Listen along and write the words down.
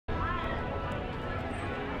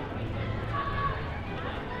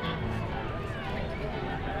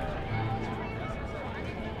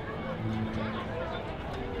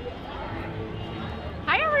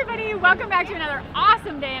welcome back to another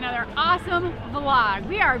awesome day, another awesome vlog.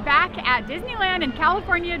 We are back at Disneyland and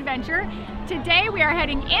California Adventure. Today we are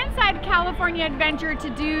heading inside California Adventure to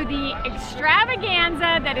do the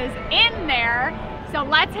extravaganza that is in there. So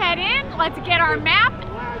let's head in, let's get our map,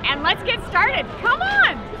 and let's get started. Come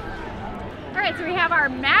on! All right, so we have our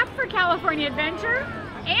map for California Adventure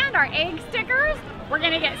and our egg stickers. We're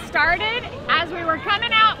gonna get started. As we were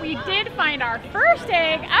coming out, we did find our first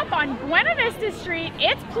egg up on Buena Vista Street.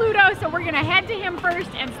 It's Pluto, so we're gonna head to him first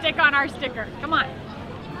and stick on our sticker. Come on.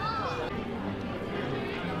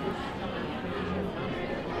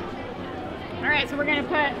 All right, so we're gonna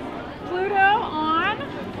put Pluto on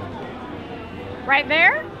right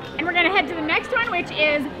there. And we're gonna head to the next one, which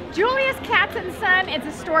is Julius Katz and Son. It's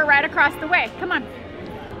a store right across the way. Come on.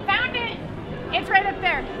 Found it. It's right up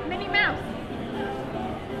there. Minnie Mouse.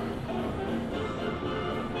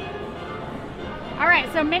 All right,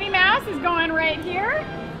 so Minnie Mouse is going right here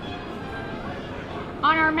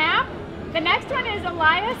on our map. The next one is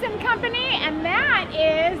Elias and Company, and that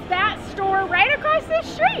is that store right across the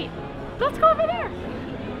street. Let's go over there.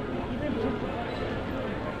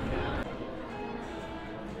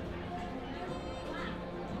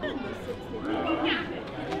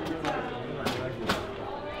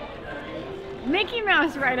 Mickey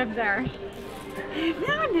Mouse right up there. I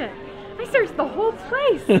found it. I searched the whole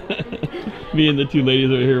place. Me and the two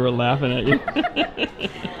ladies over here were laughing at you.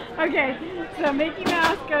 Okay, so Mickey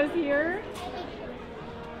Mouse goes here.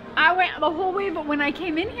 I went the whole way, but when I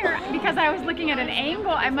came in here, because I was looking at an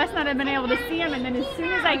angle, I must not have been able to see him, and then as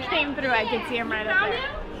soon as I came through, I could see him right up there.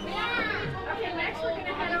 Okay, next we're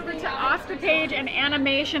gonna head over to Off the Page and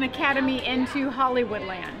Animation Academy into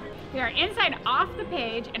Hollywoodland. We are inside Off the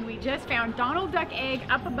Page, and we just found Donald Duck Egg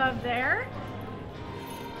up above there.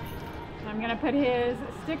 I'm gonna put his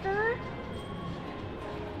sticker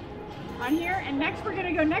on here, and next we're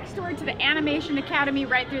gonna go next door to the Animation Academy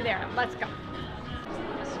right through there. Let's go.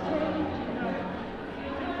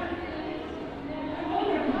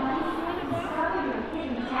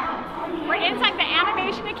 We're inside the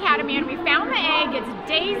Animation Academy, and we found the egg. It's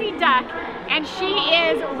Daisy Duck, and she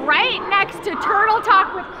is right next to Turtle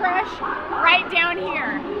Talk with Crush right down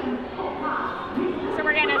here. So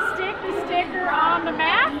we're gonna stick the sticker on the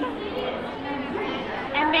map.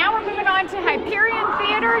 And now we're moving on to Hyperion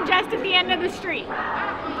Theater, just at the end of the street.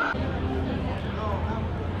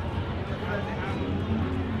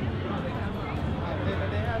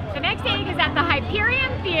 The next egg is at the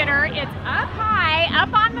Hyperion Theater. It's up high,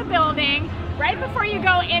 up on the building, right before you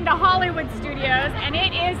go into Hollywood Studios, and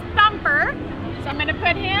it is Thumper. So I'm gonna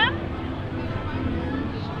put him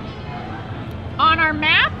on our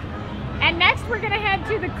map. And next we're gonna head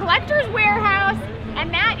to the Collector's Warehouse,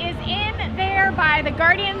 and that is in there by the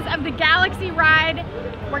Guardians of the Galaxy ride.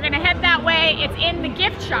 We're gonna head that way. It's in the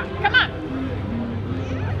gift shop. Come on.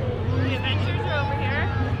 The adventures are over here.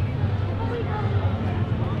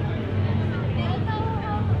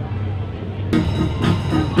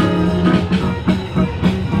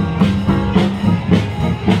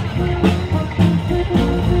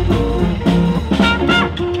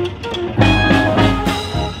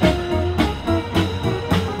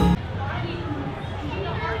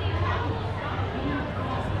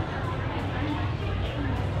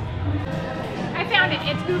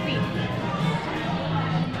 It's Goofy.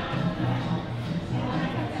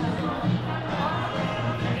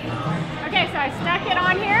 Okay, so I stuck it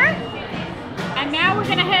on here, and now we're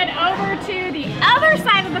gonna head over to the other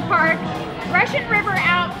side of the park, Russian River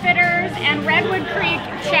Outfitters and Redwood Creek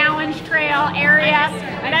Challenge Trail area.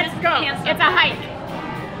 Let's go. It's a hike.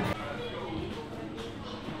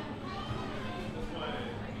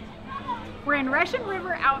 We're in Russian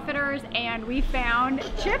River Outfitters, and we found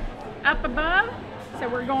Chip up above. So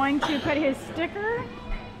we're going to put his sticker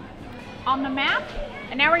on the map,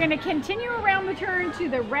 and now we're going to continue around the turn to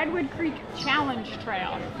the Redwood Creek Challenge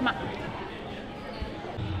Trail. Come on.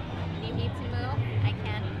 Do you need to move? I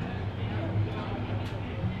can.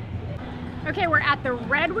 Okay, we're at the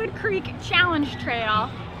Redwood Creek Challenge Trail,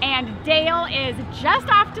 and Dale is just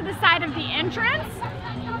off to the side of the entrance.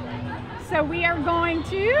 So we are going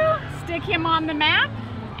to stick him on the map.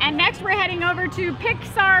 And next we're heading over to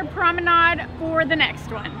Pixar Promenade for the next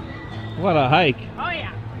one. What a hike. Oh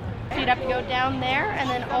yeah. So you'd have to go down there and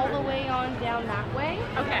then all the way on down that way.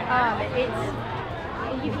 Okay.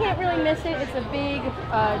 You can't really miss it. It's a big,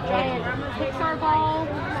 giant Pixar ball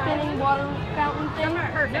spinning water fountain thing.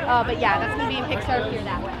 But yeah, that's going to be in Pixar Pier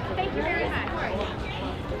that way. Thank you very much.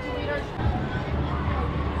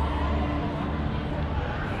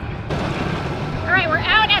 All right, we're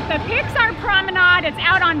out at the Pixar Promenade. It's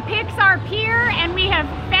out on Pixar Pier, and we have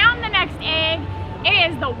found the next egg.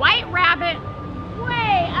 It is the White Rabbit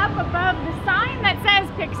way up above the sign that says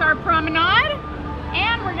Pixar Promenade.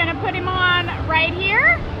 And we're gonna put him on right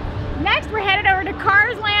here. Next, we're headed over to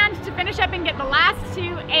Cars Land to finish up and get the last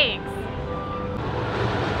 2 eggs.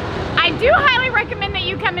 I do highly recommend that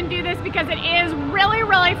you come and do this because it is really,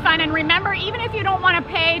 really fun. And remember, even if you don't want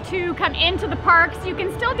to pay to come into the parks, you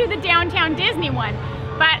can still do the Downtown Disney one.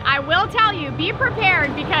 But I will tell you, be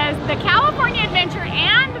prepared because the California Adventure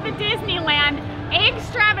and the Disneyland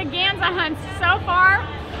Egg-Stravaganza hunts so far,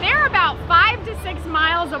 they're about 5 to 6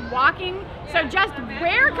 miles of walking. So just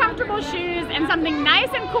wear comfortable shoes and something nice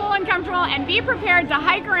and cool and comfortable, and be prepared to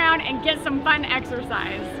hike around and get some fun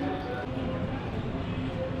exercise.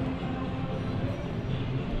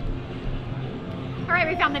 All right,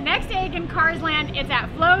 we found the next egg in Cars Land. It's at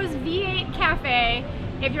Flo's V8 Cafe.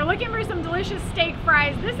 If you're looking for some delicious steak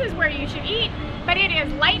fries, this is where you should eat. But it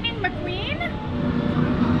is Lightning McQueen,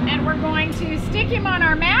 and we're going to stick him on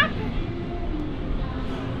our map.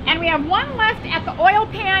 And we have one left at the Oil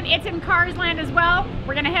Pan. It's in Cars Land as well.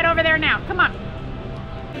 We're gonna head over there now. Come on.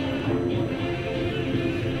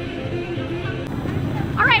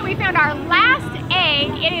 All right, we found our last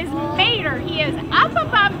egg. It is Mater. He is up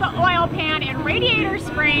above the Oil Pan in Radiator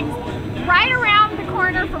Springs, right around the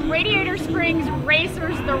corner from Radiator Springs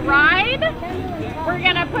Racers the Ride. We're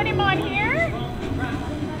gonna put him on here.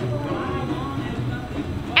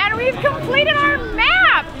 And we've completed our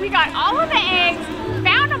map. We got all of the eggs,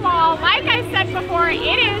 found them all. Like I said before,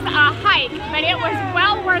 it is a hike, but it was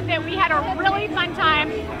well worth it. We had a really fun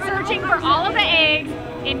time searching for all of the eggs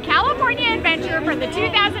in California Adventure for the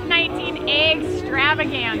 2019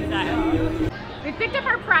 Egg-Stravaganza. We picked up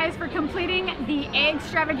our prize for completing the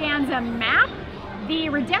Egg-Stravaganza map. The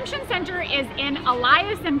Redemption Center is in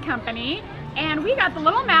Elias & Company, and we got the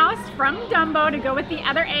little mouse from Dumbo to go with the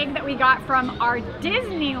other egg that we got from our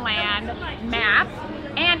Disneyland map.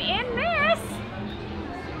 And in this,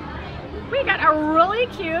 we got a really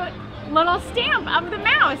cute little stamp of the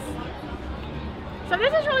mouse. So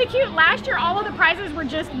this is really cute. Last year, all of the prizes were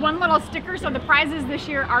just one little sticker, so the prizes this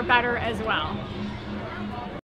year are better as well.